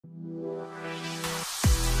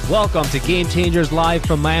Welcome to Game Changers live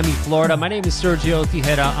from Miami, Florida. My name is Sergio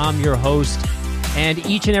Tejeda. I'm your host. And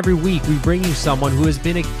each and every week, we bring you someone who has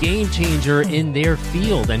been a game changer in their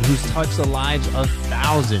field and who's touched the lives of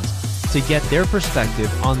thousands to get their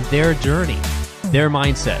perspective on their journey, their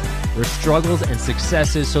mindset, their struggles and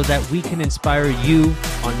successes so that we can inspire you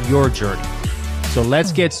on your journey. So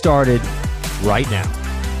let's get started right now.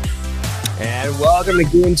 And welcome to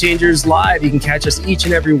Game Changers Live. You can catch us each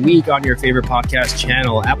and every week on your favorite podcast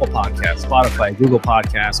channel, Apple Podcasts, Spotify, Google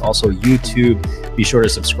Podcasts, also YouTube. Be sure to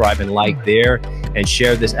subscribe and like there and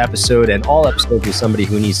share this episode and all episodes with somebody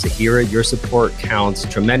who needs to hear it. Your support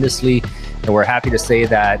counts tremendously. And we're happy to say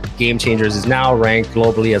that Game Changers is now ranked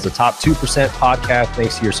globally as a top 2% podcast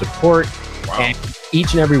thanks to your support. Wow. And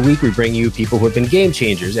each and every week, we bring you people who have been game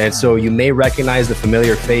changers. And so you may recognize the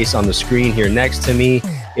familiar face on the screen here next to me.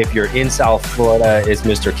 If you're in South Florida, it's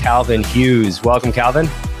Mr. Calvin Hughes. Welcome, Calvin.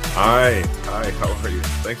 Hi. How are you?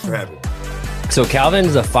 Thanks for having me. So Calvin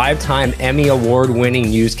is a 5-time Emmy Award-winning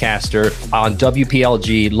newscaster on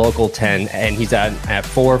WPLG Local 10, and he's at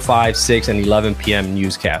 4, 5, 6, and 11 p.m.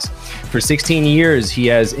 newscasts. For 16 years, he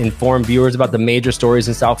has informed viewers about the major stories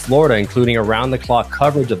in South Florida, including around-the-clock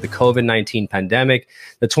coverage of the COVID-19 pandemic,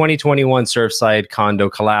 the 2021 Surfside condo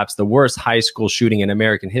collapse, the worst high school shooting in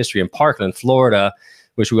American history in Parkland, Florida,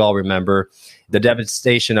 which we all remember, the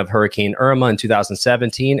devastation of Hurricane Irma in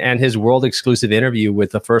 2017, and his world-exclusive interview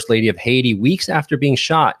with the First Lady of Haiti weeks after being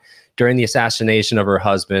shot during the assassination of her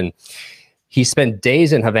husband. He spent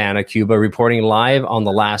days in Havana, Cuba, reporting live on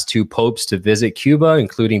the last 2 popes to visit Cuba,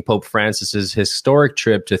 including Pope Francis's historic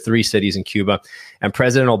trip to 3 cities in Cuba and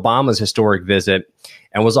President Obama's historic visit,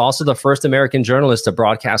 and was also the first American journalist to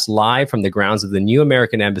broadcast live from the grounds of the new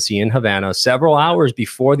American embassy in Havana several hours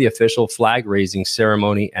before the official flag-raising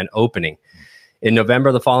ceremony and opening. In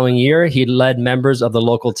November the following year, he led members of the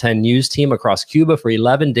Local 10 news team across Cuba for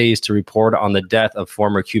 11 days to report on the death of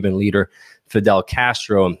former Cuban leader Fidel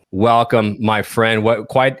Castro. Welcome, my friend. What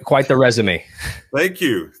quite the resume. Thank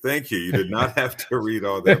you. You did not have to read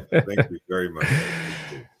all that. Thank you very much.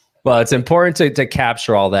 Well, it's important to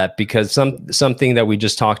capture all that because something that we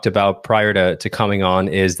just talked about prior to coming on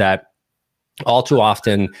is that all too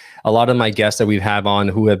often, a lot of my guests that we've had on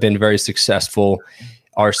who have been very successful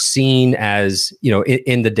are seen as,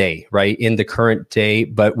 in the day, right? In the current day,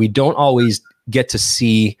 but we don't always get to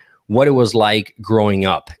see what it was like growing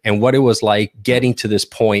up and what it was like getting to this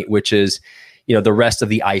point, which is, the rest of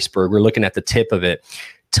the iceberg. We're looking at the tip of it.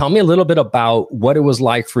 Tell me a little bit about what it was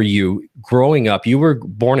like for you growing up. You were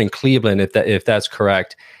born in Cleveland, if that's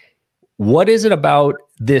correct. What is it about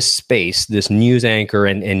this space, this news anchor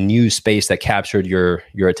and news space that captured your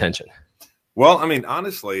attention? Well, I mean,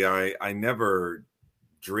 honestly, I never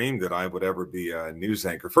dreamed that I would ever be a news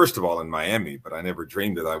anchor. First of all, in Miami, but I never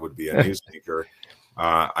dreamed that I would be a news anchor.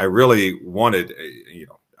 I really wanted,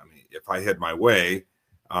 if I had my way,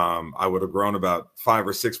 I would have grown about 5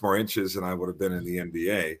 or 6 more inches and I would have been in the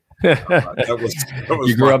NBA. That was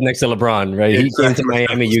you grew up next to LeBron, right? Exactly. He came to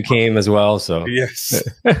Miami, you came as well. So yes,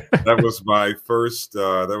 that was my first.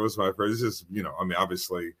 This is,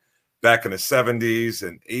 obviously back in the 70s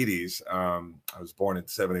and 80s. I was born in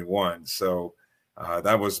 71. So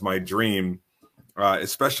that was my dream,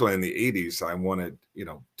 especially in the 80s. I wanted,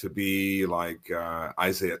 to be like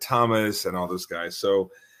Isaiah Thomas and all those guys. So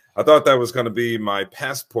I thought that was going to be my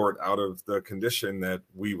passport out of the condition that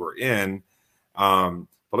we were in. But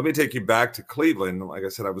let me take you back to Cleveland. Like I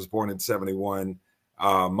said, I was born in 71.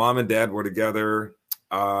 Mom and dad were together,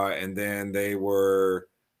 and then they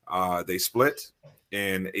split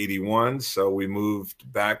in 81. So we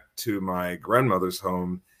moved back to my grandmother's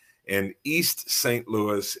home in East St.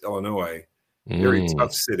 Louis, Illinois. Very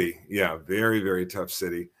tough city. Yeah, very, very tough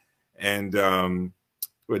city. And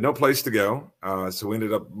we had no place to go. So we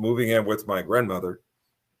ended up moving in with my grandmother.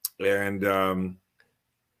 And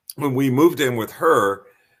when we moved in with her,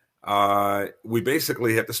 we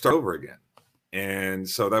basically had to start over again. And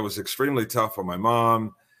so that was extremely tough on my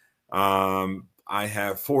mom. I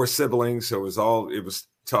have 4 siblings, so it was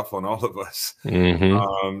tough on all of us.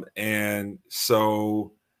 Mm-hmm. And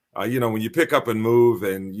so, when you pick up and move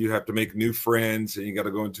and you have to make new friends and you got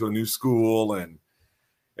to go into a new school and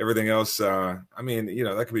everything else, that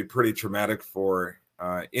can be pretty traumatic for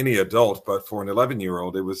any adult, but for an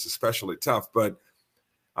 11-year-old, it was especially tough. But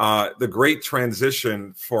the great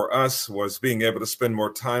transition for us was being able to spend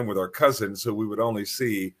more time with our cousins who we would only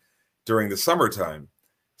see during the summertime.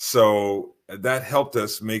 So that helped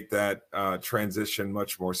us make that transition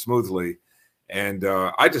much more smoothly. And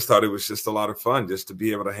I just thought it was just a lot of fun just to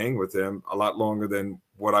be able to hang with them a lot longer than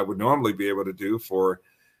what I would normally be able to do for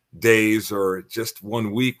days or just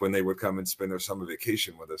 1 week when they would come and spend their summer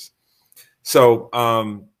vacation with us. So,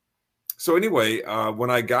 so anyway, when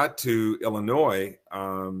I got to Illinois,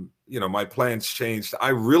 my plans changed. I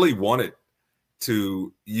really wanted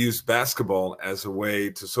to use basketball as a way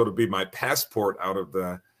to sort of be my passport out of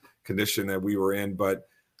the condition that we were in. But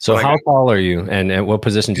so how tall are you, and what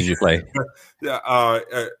position did you play?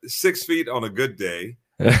 6 feet on a good day.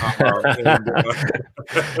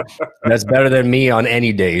 That's better than me on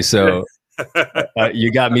any day. So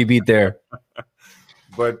you got me beat there.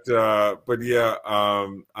 But yeah,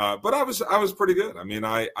 but I was pretty good. I mean,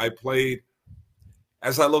 I played.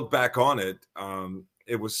 As I look back on it,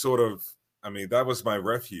 it was sort of, I mean, that was my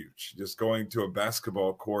refuge, just going to a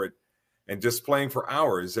basketball court and just playing for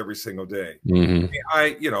hours every single day.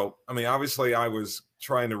 Mm-hmm. Obviously I was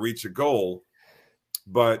trying to reach a goal,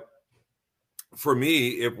 but for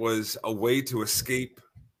me, it was a way to escape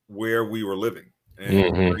where we were living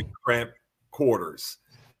and very cramped quarters.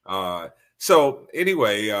 So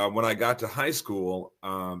anyway, when I got to high school,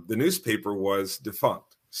 the newspaper was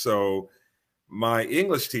defunct. So my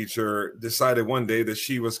English teacher decided one day that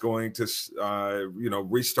she was going to,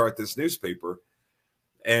 restart this newspaper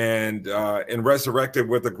and resurrect it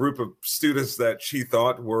with a group of students that she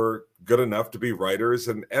thought were good enough to be writers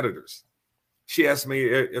and editors. She asked me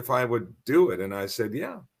if I would do it, and I said,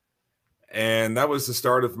 yeah. And that was the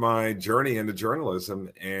start of my journey into journalism.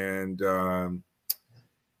 And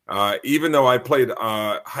even though I played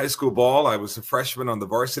high school ball, I was a freshman on the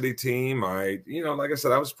varsity team. Like I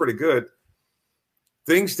said, I was pretty good.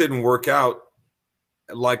 Things didn't work out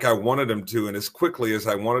like I wanted them to and as quickly as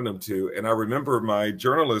I wanted them to. And I remember my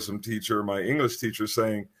journalism teacher, my English teacher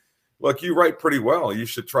saying, look, you write pretty well. You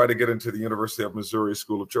should try to get into the University of Missouri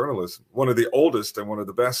School of Journalism, one of the oldest and one of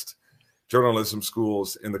the best journalism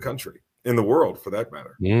schools in the country, in the world for that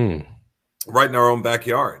matter, right in our own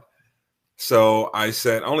backyard. So I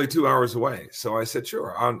said, only 2 hours away. So I said,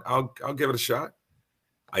 sure, I'll give it a shot.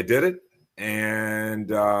 I did it.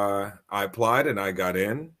 And I applied and I got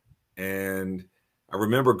in. And I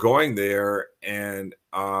remember going there and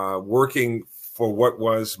working for what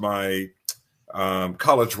was my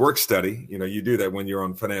college work study. You do that when you're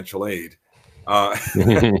on financial aid. And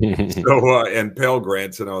Pell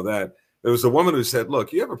Grants and all that. There was a woman who said,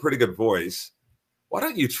 look, you have a pretty good voice. Why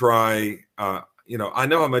don't you try, I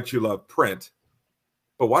know how much you love print,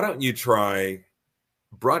 but why don't you try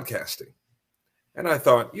broadcasting? And I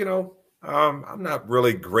thought, I'm not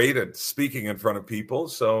really great at speaking in front of people,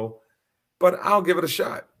 but I'll give it a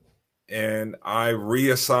shot. And I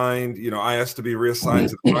I asked to be reassigned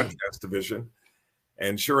to the broadcast division.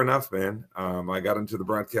 And sure enough, man, I got into the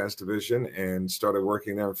broadcast division and started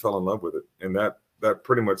working there and fell in love with it. And that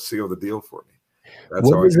pretty much sealed the deal for me.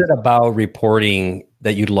 What was it about reporting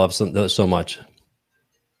that you love so much?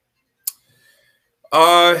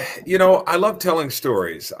 I love telling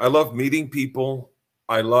stories. I love meeting people.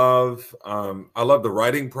 I love the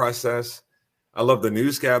writing process. I love the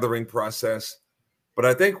news gathering process. But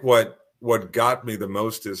I think what got me the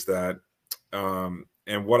most is that,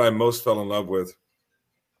 and what I most fell in love with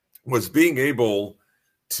was being able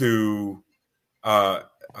to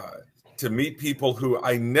meet people who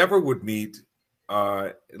I never would meet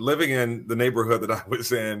living in the neighborhood that I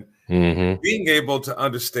was in, being able to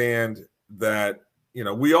understand that,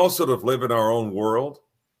 we all sort of live in our own world.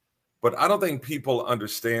 But I don't think people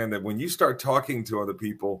understand that when you start talking to other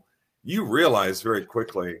people, you realize very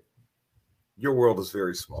quickly your world is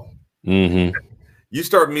very small. You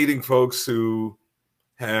start meeting folks who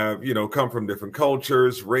have, come from different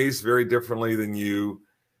cultures, raised very differently than you,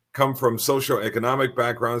 come from socioeconomic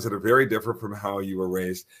backgrounds that are very different from how you were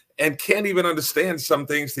raised, and can't even understand some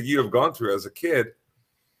things that you have gone through as a kid.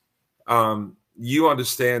 You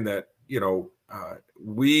understand that,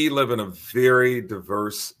 we live in a very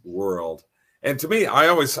diverse world. And to me,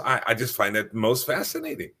 I just find it most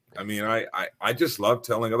fascinating. I mean, I just love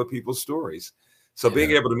telling other people's stories. So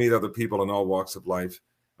being able to meet other people in all walks of life,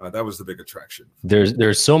 that was the big attraction.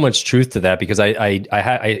 There's so much truth to that, because I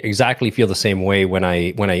exactly feel the same way when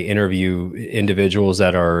I interview individuals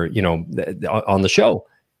that are, on the show,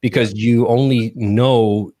 because you only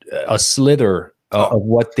know a slither of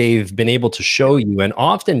what they've been able to show you. And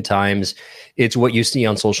oftentimes it's what you see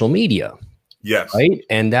on social media. Yes. Right.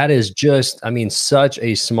 And that is just, such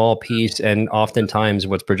a small piece. And oftentimes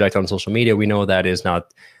what's projected on social media, we know that is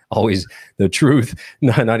not always the truth,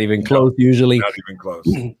 not even close, usually. Not even close.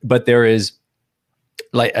 But there is,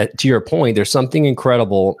 like, to your point, there's something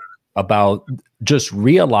incredible about just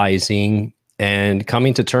realizing and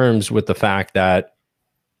coming to terms with the fact that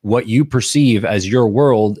what you perceive as your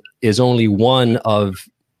world is only one of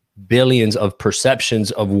billions of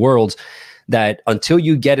perceptions of worlds that until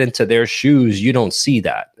you get into their shoes, you don't see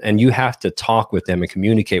that. And you have to talk with them and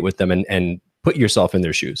communicate with them and put yourself in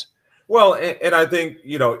their shoes. Well, and I think,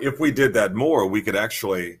 you know, if we did that more, we could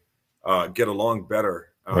actually get along better.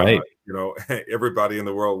 Right. You know, everybody in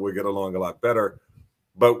the world would get along a lot better.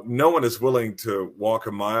 But no one is willing to walk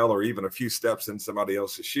a mile or even a few steps in somebody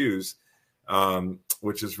else's shoes,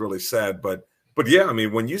 which is really sad. But yeah, I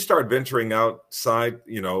mean, when you start venturing outside,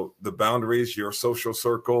 you know, the boundaries, your social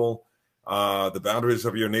circle, the boundaries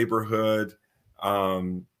of your neighborhood,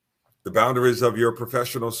 the boundaries of your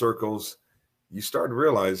professional circles, you start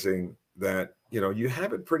realizing that, you know, you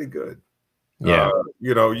have it pretty good. Yeah.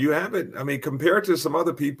 You know, you have it. I mean, compared to some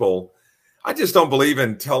other people, I just don't believe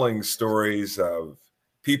in telling stories of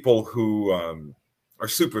people who are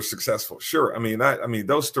super successful. Sure. I mean,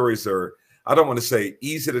 those stories are, I don't want to say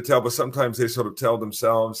easy to tell, but sometimes they sort of tell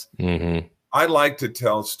themselves. Mm-hmm. I like to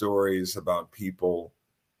tell stories about people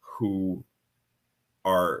who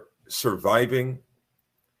are surviving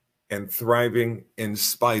and thriving in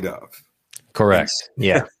spite of. Correct.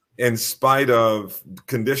 Yeah. In spite of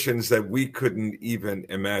conditions that we couldn't even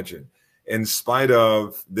imagine, in spite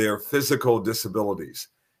of their physical disabilities,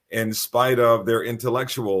 in spite of their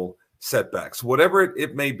intellectual setbacks, whatever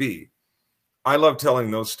it may be. I love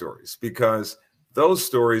telling those stories because those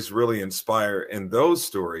stories really inspire, and those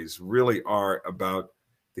stories really are about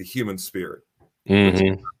the human spirit, which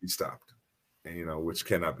cannot be stopped, and, you know, which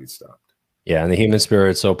cannot be stopped. Yeah, and the human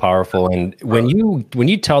spirit is so powerful. And when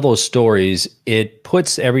you tell those stories, it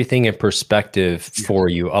puts everything in perspective for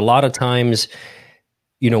you. A lot of times,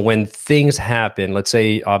 you know, when things happen, let's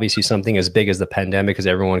say obviously something as big as the pandemic, because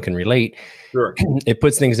everyone can relate, Sure. It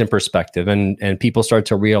puts things in perspective, and people start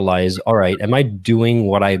to realize, all right, am I doing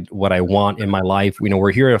what I want in my life? You know,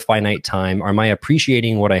 we're here at a finite time. Am I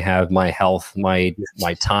appreciating what I have, my health, my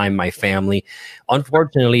time, my family?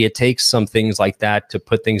 Unfortunately, it takes some things like that to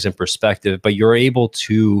put things in perspective, but you're able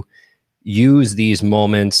to use these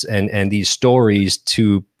moments and these stories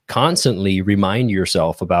to constantly remind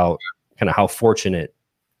yourself about kind of how fortunate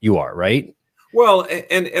you are, right? Well,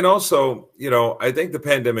 and also, you know, I think the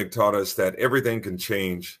pandemic taught us that everything can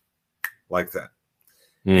change like that.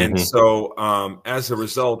 And so as a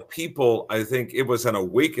result, people, I think it was an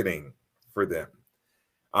awakening for them.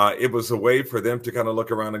 It was a way for them to kind of look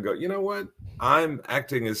around and go, you know what? I'm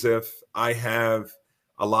acting as if I have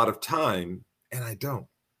a lot of time and I don't.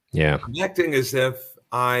 Yeah. I'm acting as if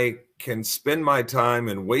I can spend my time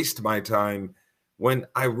and waste my time when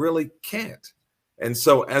I really can't. And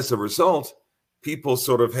so as a result, people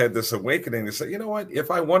sort of had this awakening to say, you know what, if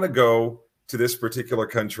I want to go to this particular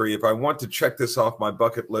country, if I want to check this off my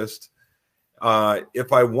bucket list,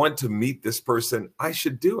 if I want to meet this person, I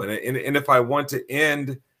should do it. And if I want to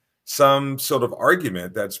end some sort of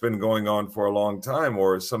argument that's been going on for a long time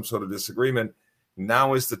or some sort of disagreement,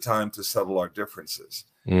 now is the time to settle our differences.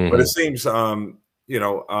 But it seems, you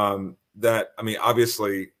know, that, I mean,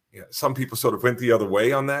 obviously, you know, some people sort of went the other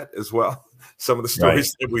way on that as well. Some of the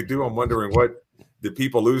stories that we do, I'm wondering, what did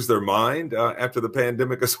people lose their mind after the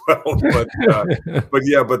pandemic as well? But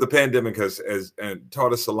the pandemic has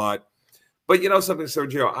taught us a lot. But, you know, something,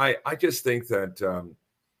 Sergio, I just think that,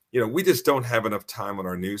 you know, we just don't have enough time on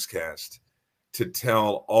our newscast to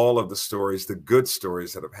tell all of the stories, the good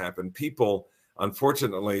stories that have happened. People,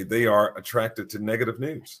 unfortunately, they are attracted to negative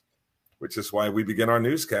news, which is why we begin our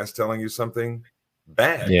newscast telling you something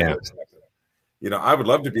bad. Yeah. You know, I would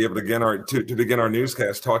love to be able to begin our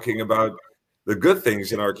newscast talking about the good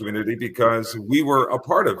things in our community, because we were a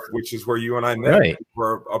part of, which is where you and I met. Right.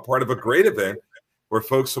 We're a part of a great event where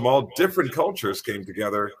folks from all different cultures came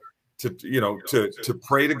together to, you know, to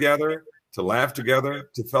pray together, to laugh together,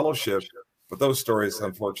 to fellowship. But those stories,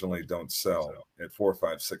 unfortunately, don't sell at 4,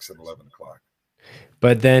 5, 6, and 11 o'clock.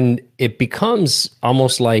 But then it becomes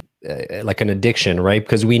almost like an addiction, right?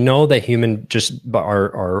 Because we know that human just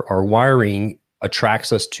our wiring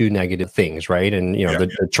attracts us to negative things, right? And you know,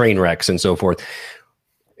 the train wrecks and so forth.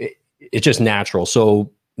 It's just natural.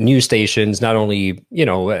 So news stations, not only, you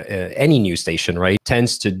know, any news station, right,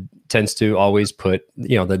 tends to always put,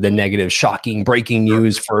 you know, the negative, shocking, breaking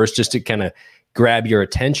news first, just to kind of grab your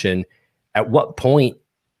attention. At what point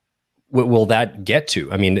will that get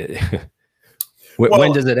to? I mean,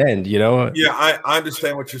 when does it end? You know? Yeah, I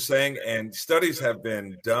understand what you're saying, and studies have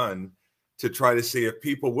been done to try to see if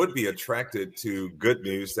people would be attracted to good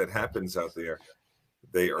news that happens out there.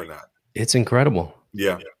 They are not. It's incredible.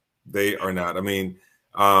 Yeah, they are not. I mean,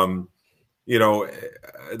 you know,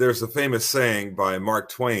 there's a famous saying by Mark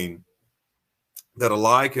Twain that a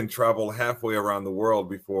lie can travel halfway around the world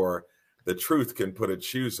before the truth can put its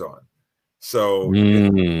shoes on. So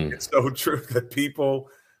Mm. it's so true that people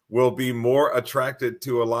will be more attracted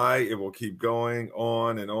to a lie. It will keep going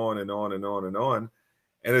on and on and on and on and on.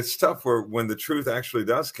 And it's tough when the truth actually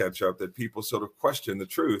does catch up, that people sort of question the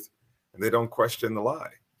truth and they don't question the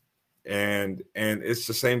lie. And it's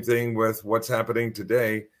the same thing with what's happening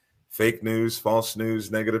today. Fake news, false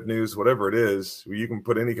news, negative news, whatever it is, you can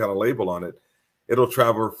put any kind of label on it. It'll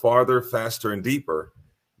travel farther, faster, and deeper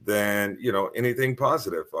than, anything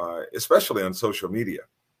positive, especially on social media,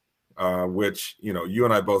 which, you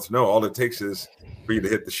and I both know all it takes is for you to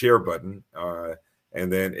hit the share button.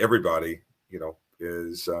 And then everybody,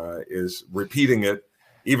 is repeating it,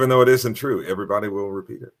 even though it isn't true. Everybody will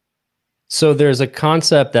repeat it. So there's a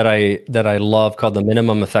concept that I love called the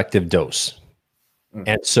minimum effective dose.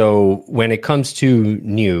 And so when it comes to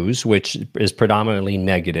news, which is predominantly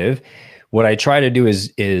negative, what I try to do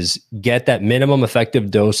is get that minimum effective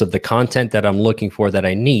dose of the content that I'm looking for, that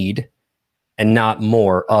I need, and not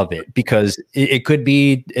more of it, because it could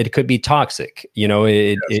be toxic.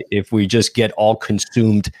 If we just get all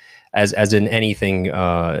consumed as in anything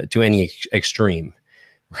to any extreme.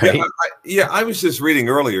 Right. I was just reading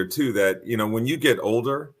earlier too that, when you get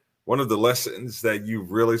older, one of the lessons that you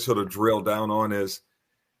really sort of drill down on is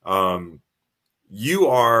you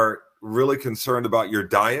are really concerned about your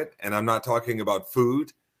diet. And I'm not talking about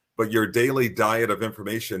food, but your daily diet of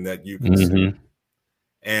information that you consume. Mm-hmm.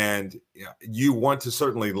 And you want to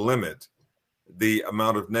certainly limit the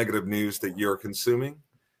amount of negative news that you're consuming,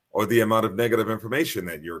 or the amount of negative information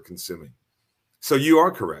that you're consuming. So you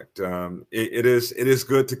are correct. It is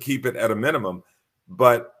good to keep it at a minimum,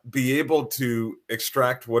 but be able to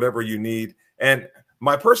extract whatever you need. And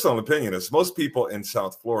my personal opinion is most people in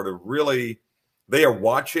South Florida they are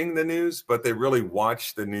watching the news, but they really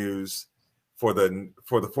watch the news for the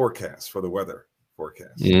forecast, for the weather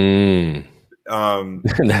forecast. Mm.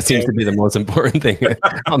 That seems to be the most important thing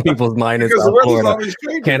on people's mind in South Florida.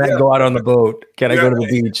 Can I go out on the boat? Can I go to the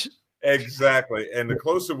beach? Exactly. And the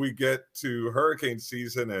closer we get to hurricane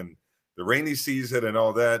season and the rainy season and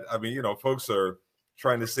all that, I mean, folks are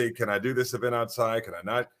trying to say, can I do this event outside? Can I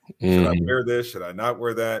not? Should I wear this? Should I not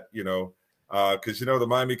wear that? Because, the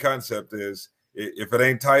Miami concept is, if it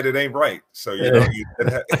ain't tight, it ain't right. So, so it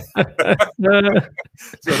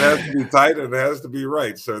has to be tight and it has to be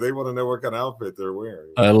right. So they want to know what kind of outfit they're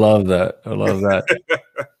wearing. I love that.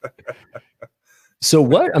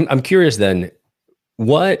 So I'm curious then,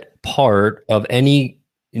 what part of any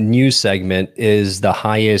news segment is the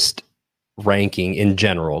highest ranking in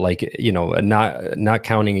general? Like, not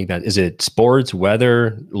counting events. Is it sports,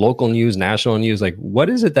 weather, local news, national news? Like, what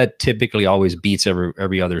is it that typically always beats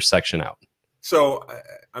every other section out? So,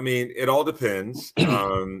 I mean, it all depends.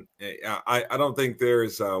 I don't think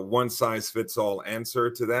there's a one size fits all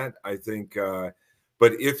answer to that. I think,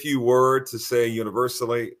 but if you were to say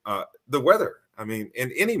universally, the weather, I mean,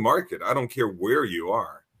 in any market, I don't care where you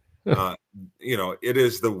are, it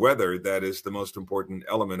is the weather that is the most important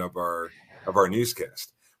element of our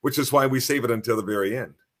newscast, which is why we save it until the very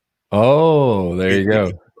end. Oh, there you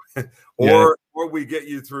go. Or we get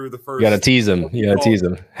you through the first. You got to tease them.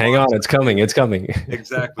 Hang on, it's coming.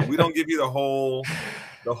 Exactly. We don't give you the whole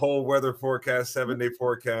weather forecast, 7-day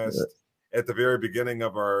forecast at the very beginning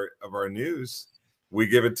of our news. We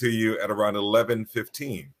give it to you at around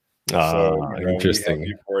 11:15. So interesting. We have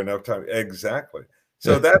you for enough time. Exactly.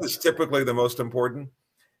 So that is typically the most important.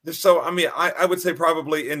 So, I mean, I would say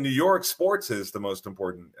probably in New York, sports is the most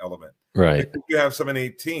important element. Right. You have so many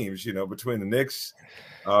teams, between the Knicks,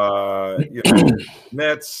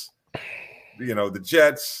 Nets, the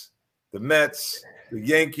Jets, the Mets, the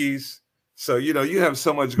Yankees. So, you have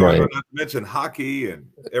so much going on, not to mention hockey and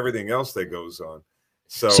everything else that goes on.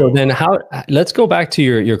 So then let's go back to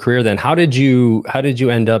your career then. How did you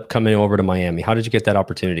end up coming over to Miami? How did you get that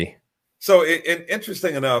opportunity? So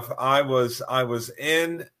interesting enough, I was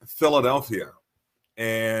in Philadelphia,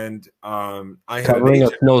 and I had covering a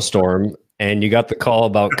snowstorm, and you got the call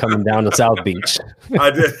about coming down to South Beach.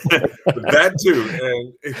 I did that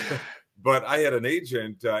too, but I had an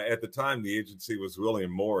agent at the time. The agency was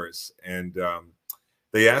William Morris, and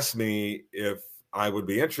they asked me if I would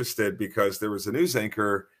be interested because there was a news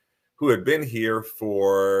anchor who had been here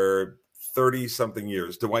for 30-something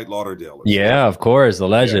years, Dwight Lauderdale. Yeah, of course, the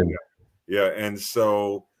legend. Yeah, and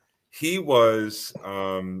so he was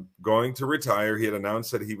going to retire. He had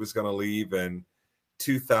announced that he was going to leave in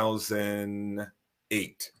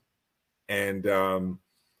 2008. And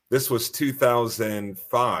this was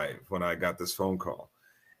 2005 when I got this phone call.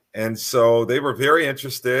 And so they were very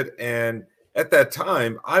interested. And at that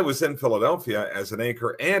time, I was in Philadelphia as an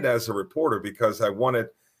anchor and as a reporter because I wanted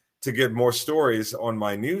to get more stories on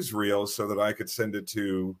my newsreel so that I could send it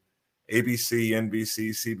to ABC, NBC,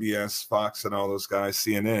 CBS, Fox, and all those guys,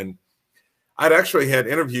 CNN. I'd actually had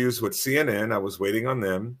interviews with CNN. I was waiting on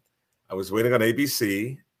them. I was waiting on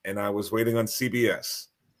ABC, and I was waiting on CBS.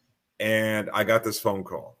 And I got this phone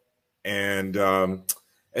call. And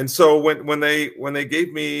so when they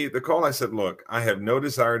gave me the call, I said, look, I have no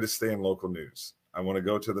desire to stay in local news. I want to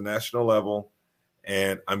go to the national level,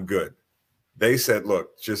 and I'm good. They said,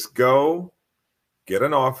 look, just go get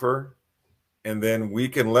an offer, and then we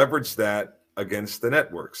can leverage that against the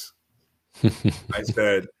networks. I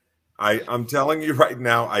said, I'm telling you right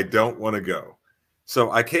now, I don't want to go.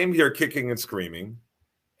 So I came here kicking and screaming,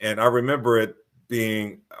 and I remember it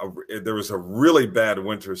being, there was a really bad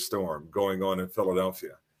winter storm going on in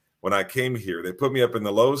Philadelphia. When I came here, they put me up in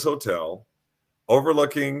the Lowe's Hotel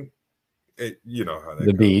overlooking, you know how that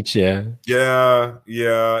the goes. Beach, yeah.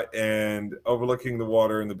 Yeah, and overlooking the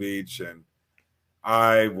water and the beach, and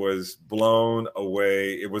I was blown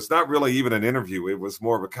away. It was not really even an interview. It was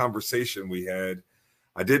more of a conversation we had.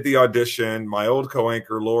 I did the audition. My old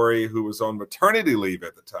co-anchor, Lori, who was on maternity leave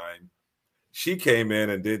at the time, she came in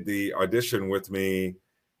and did the audition with me,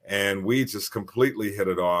 and we just completely hit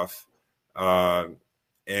it off. And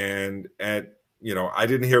I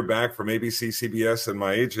didn't hear back from ABC, CBS, and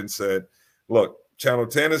my agent said, look, Channel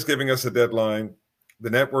 10 is giving us a deadline. The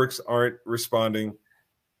networks aren't responding.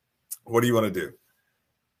 What do you want to do?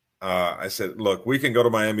 I said, look, we can go to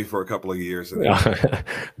Miami for a couple of years. And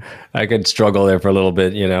I could struggle there for a little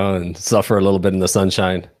bit, and suffer a little bit in the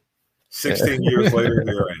sunshine. 16 years later,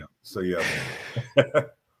 here I am. So, yeah.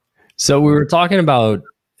 So we were talking about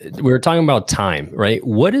time, right?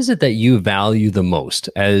 What is it that you value the most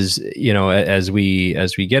as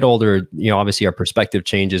we get older, obviously our perspective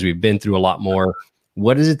changes. We've been through a lot more.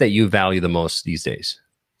 What is it that you value the most these days?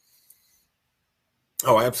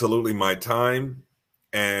 Oh, absolutely. My time.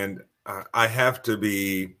 And I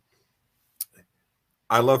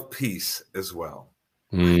love peace as well.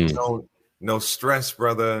 No stress,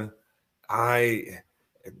 brother.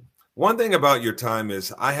 One thing about your time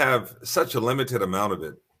is I have such a limited amount of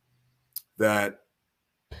it that,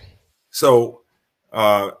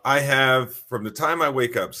 I have from the time I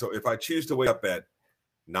wake up. So if I choose to wake up at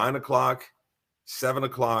 9 o'clock, 7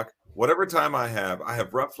 o'clock, whatever time I have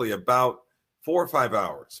roughly about 4 or 5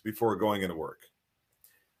 hours before going into work.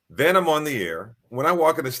 Then I'm on the air. When I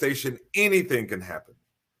walk in the station, anything can happen.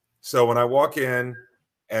 So when I walk in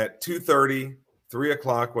at 2:30, 3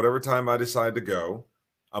 o'clock, whatever time I decide to go,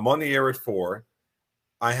 I'm on the air at 4.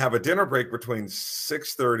 I have a dinner break between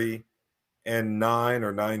 6:30 and 9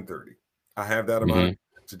 or 9:30. I have that amount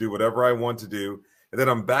to do whatever I want to do. And then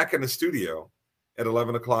I'm back in the studio at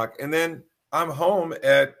 11 o'clock. And then I'm home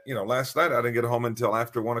at, last night I didn't get home until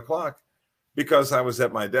after 1 o'clock. Because I was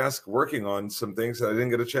at my desk working on some things that I didn't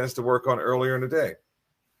get a chance to work on earlier in the day.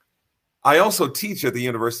 I also teach at the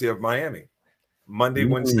University of Miami, Monday,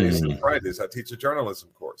 Wednesdays, and Fridays. I teach a journalism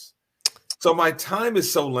course. So my time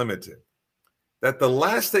is so limited that the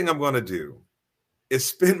last thing I'm going to do is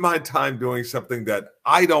spend my time doing something that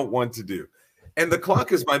I don't want to do. And the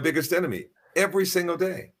clock is my biggest enemy every single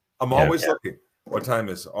day. I'm always looking. What time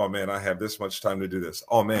is it? Oh, man, I have this much time to do this.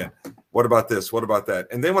 Oh, man, what about this? What about that?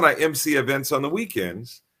 And then when I MC events on the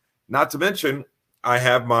weekends, not to mention, I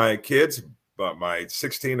have my kids, my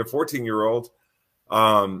 16 to 14-year-old,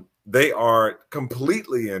 they are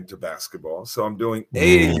completely into basketball. So I'm doing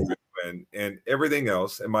AAU and everything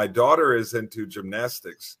else. And my daughter is into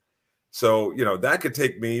gymnastics. So, that could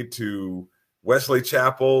take me to Wesley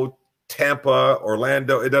Chapel, Tampa,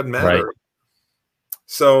 Orlando. It doesn't matter. Right.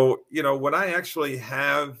 So, when I actually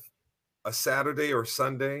have a Saturday or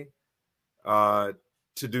Sunday to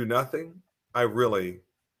do nothing, I really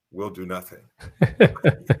will do nothing.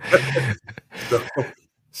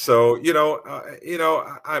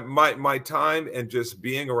 My time and just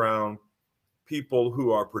being around people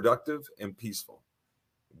who are productive and peaceful.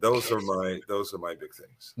 Those are my big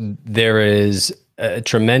things. There is a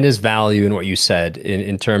tremendous value in what you said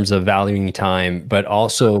in terms of valuing time, but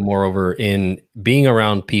also moreover in being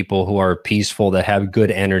around people who are peaceful, that have good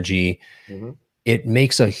energy. It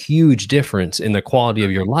makes a huge difference in the quality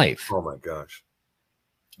of your life. Oh my gosh.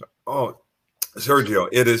 Oh, Sergio,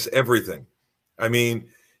 it is everything. I mean,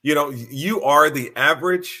 you are the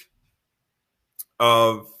average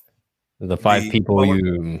of the 5 people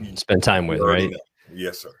you spend time with, right?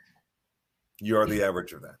 Yes, sir. You are the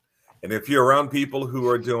average of that. And if you're around people who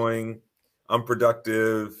are doing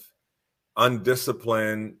unproductive,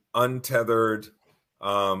 undisciplined, untethered,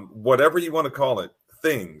 whatever you want to call it,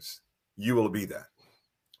 things, you will be that.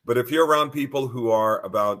 But if you're around people who are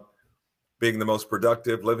about being the most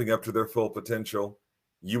productive, living up to their full potential,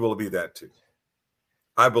 you will be that too.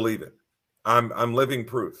 I believe it. I'm living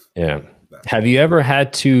proof. Yeah. Have you ever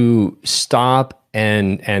had to stop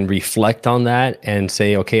and reflect on that and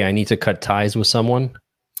say, okay, I need to cut ties with someone?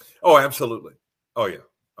 Oh, absolutely. Oh yeah.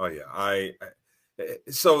 Oh yeah.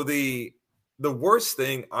 So the worst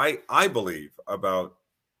thing I believe about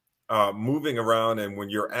moving around, and when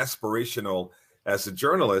you're aspirational as a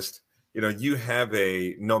journalist, you have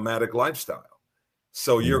a nomadic lifestyle.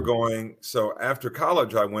 So you're going. So after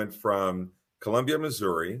college, I went from Columbia,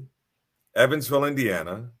 Missouri, Evansville,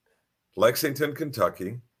 Indiana, Lexington,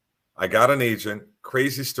 Kentucky. I got an agent.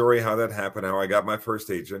 Crazy story how that happened, how I got my first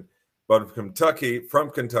agent. But from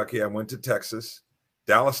Kentucky, I went to Texas,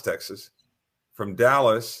 Dallas, Texas. From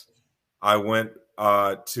Dallas, I went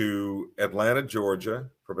to Atlanta, Georgia.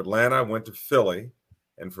 From Atlanta, I went to Philly.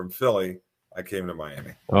 And from Philly, I came to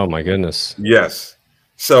Miami. Oh, my goodness. Yes.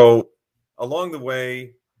 So along the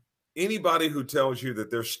way, anybody who tells you that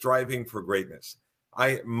they're striving for greatness,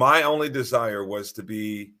 my only desire was to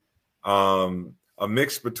be a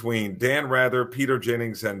mix between Dan Rather, Peter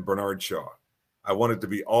Jennings, and Bernard Shaw. I wanted to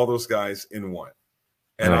be all those guys in one.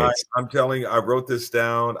 And nice. I'm telling you, I wrote this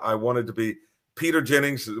down. I wanted to be Peter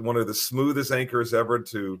Jennings, one of the smoothest anchors ever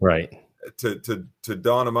to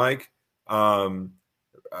don a mic.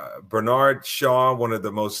 Bernard Shaw, one of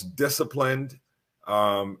the most disciplined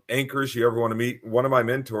anchors you ever want to meet. One of my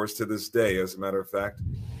mentors to this day, as a matter of fact.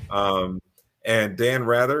 And Dan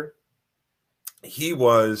Rather, he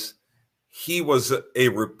was a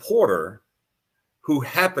reporter who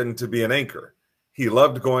happened to be an anchor. He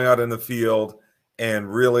loved going out in the field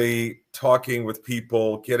and really talking with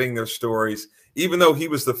people, getting their stories. Even though he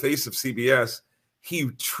was the face of CBS,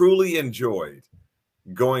 he truly enjoyed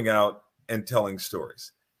going out and telling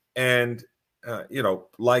stories. And,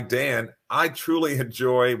 like Dan, I truly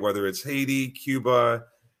enjoy, whether it's Haiti, Cuba,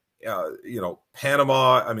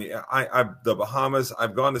 Panama. I mean, the Bahamas.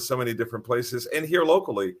 I've gone to so many different places. And here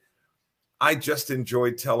locally, I just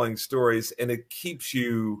enjoy telling stories, and it keeps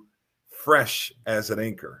you fresh as an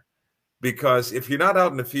anchor. Because if you're not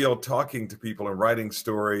out in the field talking to people and writing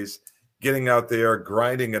stories, getting out there,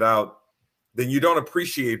 grinding it out, then you don't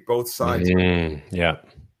appreciate both sides. Yeah.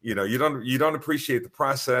 You don't appreciate the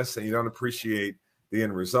process, and you don't appreciate the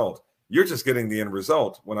end result. You're just getting the end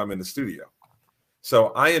result when I'm in the studio. So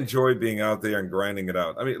I enjoy being out there and grinding it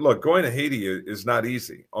out. I mean, look, going to Haiti is not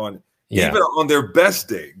easy even on their best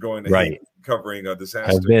day, going to Haiti, covering a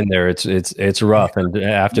disaster. I've been there. It's rough. And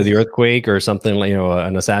after the earthquake or something like,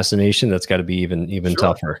 an assassination, that's got to be even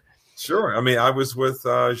tougher. Sure. I mean, I was with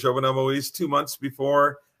Jovenel Moise 2 months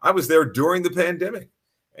before. I was there during the pandemic.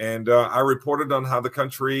 And I reported on how the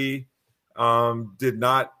country did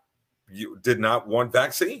not want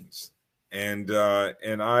vaccines. And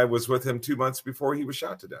I was with him 2 months before he was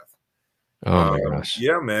shot to death. Oh my gosh!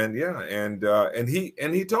 Yeah, man. Yeah, and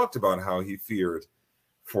he talked about how he feared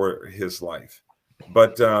for his life,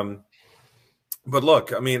 but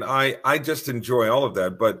look, I mean, I just enjoy all of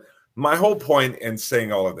that. But my whole point in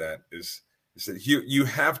saying all of that is that you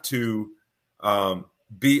have to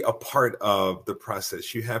be a part of the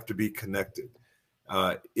process. You have to be connected.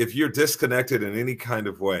 If you're disconnected in any kind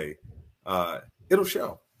of way, it'll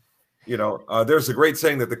show. There's a great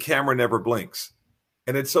saying that the camera never blinks,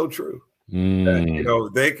 and it's so true.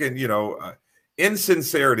 That, they can,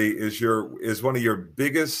 insincerity is one of your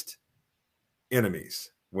biggest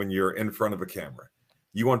enemies when you're in front of a camera.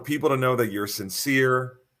 You want people to know that you're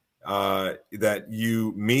sincere, that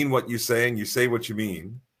you mean what you say and you say what you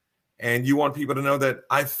mean. And you want people to know that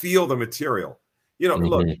I feel the material.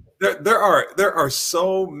 Look, there are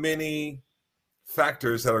so many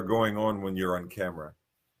factors that are going on when you're on camera.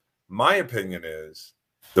 My opinion is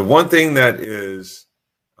the one thing that is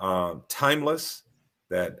timeless,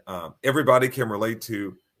 that everybody can relate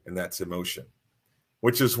to, and that's emotion,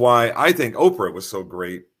 which is why I think Oprah was so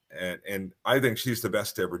great, and I think she's the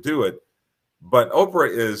best to ever do it. But Oprah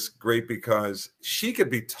is great because she could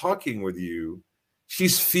be talking with you,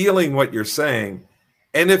 she's feeling what you're saying,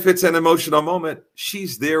 and if it's an emotional moment,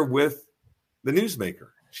 she's there with the newsmaker.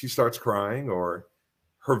 She starts crying, or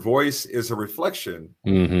her voice is a reflection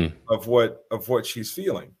of what she's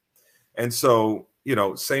feeling. And so,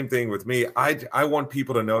 same thing with me. I want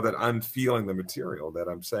people to know that I'm feeling the material that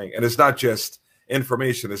I'm saying. And it's not just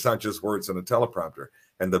information. It's not just words on a teleprompter.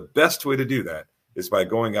 And the best way to do that is by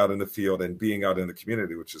going out in the field and being out in the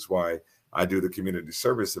community, which is why I do the community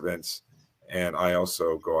service events. And I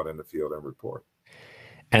also go out in the field and report.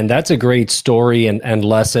 And that's a great story and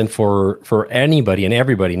lesson for anybody and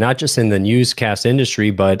everybody, not just in the newscast industry,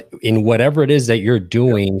 but in whatever it is that you're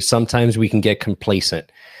doing. Sometimes we can get complacent,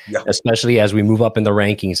 especially as we move up in the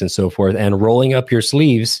rankings and so forth. And rolling up your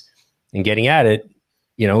sleeves and getting at it,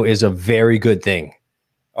 is a very good thing.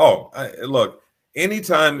 Oh, look,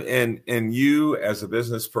 anytime and you as a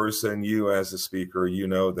business person, you as a speaker,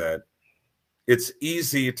 that it's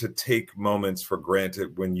easy to take moments for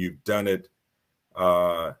granted when you've done it.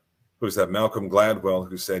 Who's that? Malcolm Gladwell,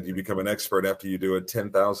 who said you become an expert after you do it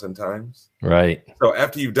 10,000 times. Right. So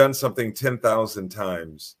after you've done something 10,000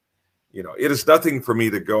 times, it is nothing for me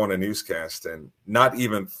to go on a newscast and not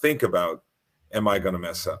even think about, am I going to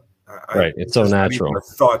mess up? Right. It's so natural. Not even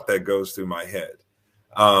a thought that goes through my head.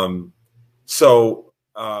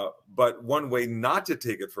 But one way not to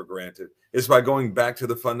take it for granted is by going back to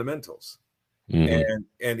the fundamentals. Mm-hmm.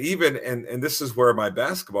 And this is where my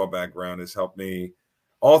basketball background has helped me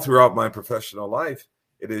all throughout my professional life.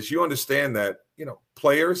 It is, you understand that,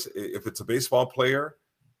 players, if it's a baseball player,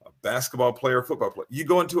 a basketball player, football player, you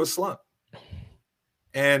go into a slump.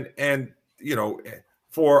 And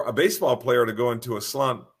for a baseball player to go into a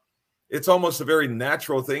slump, it's almost a very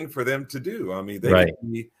natural thing for them to do. I mean, they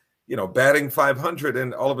could be, batting 500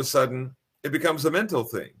 and all of a sudden it becomes a mental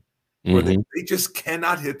thing where they just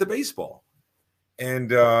cannot hit the baseball.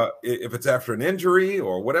 And if it's after an injury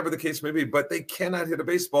or whatever the case may be, but they cannot hit a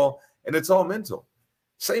baseball, and it's all mental.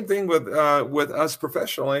 Same thing with us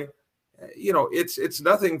professionally. It's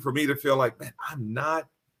nothing for me to feel like, man, I'm not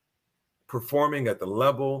performing at the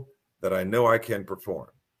level that I know I can perform.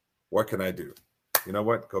 What can I do? You know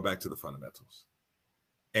what? Go back to the fundamentals.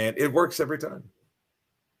 And it works every time.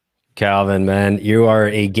 Calvin, man, you are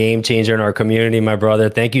a game changer in our community, my brother.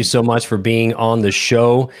 Thank you so much for being on the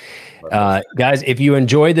show. Guys, if you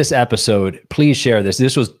enjoyed this episode, please share this.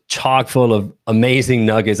 This was chock full of amazing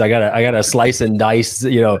nuggets. I gotta slice and dice,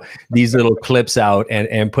 these little clips out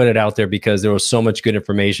and put it out there because there was so much good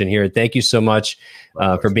information here. Thank you so much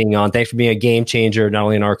for being on. Thanks for being a game changer, not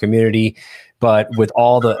only in our community, but with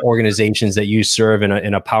all the organizations that you serve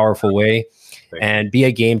in a powerful way. And be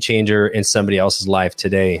a game changer in somebody else's life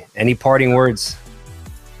today. Any parting words?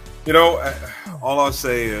 All I'll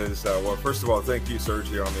say is, well, first of all, thank you,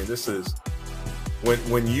 Sergio. I mean, this is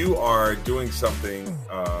when you are doing something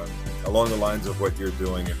along the lines of what you're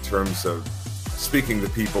doing in terms of speaking to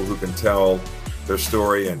people who can tell their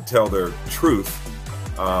story and tell their truth,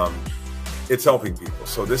 it's helping people.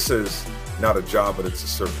 So this is not a job, but it's a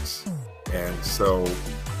service. And so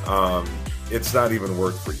it's not even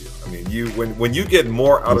work for you. I mean, when you get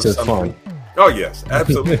more out of something. Oh, yes,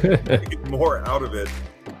 absolutely. You get more out of it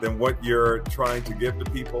than what you're trying to give to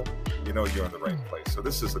people, you're in the right place. So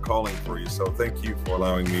this is a calling for you. So thank you for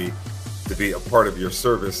allowing me to be a part of your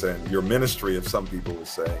service and your ministry, if some people would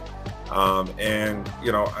say.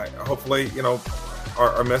 Hopefully,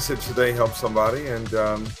 our message today helps somebody. And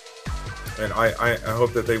I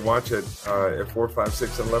hope that they watch it at 4, 5,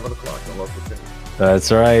 6, and 11 o'clock on local TV.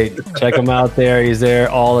 That's right. Check him out there. He's there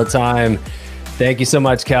all the time. Thank you so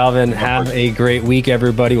much, Calvin. Have a great week,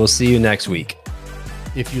 everybody. We'll see you next week.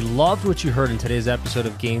 If you loved what you heard in today's episode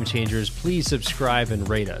of Game Changers, please subscribe and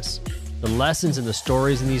rate us. The lessons and the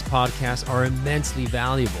stories in these podcasts are immensely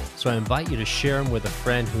valuable, so I invite you to share them with a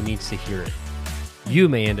friend who needs to hear it. You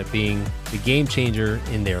may end up being the game changer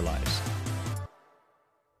in their lives.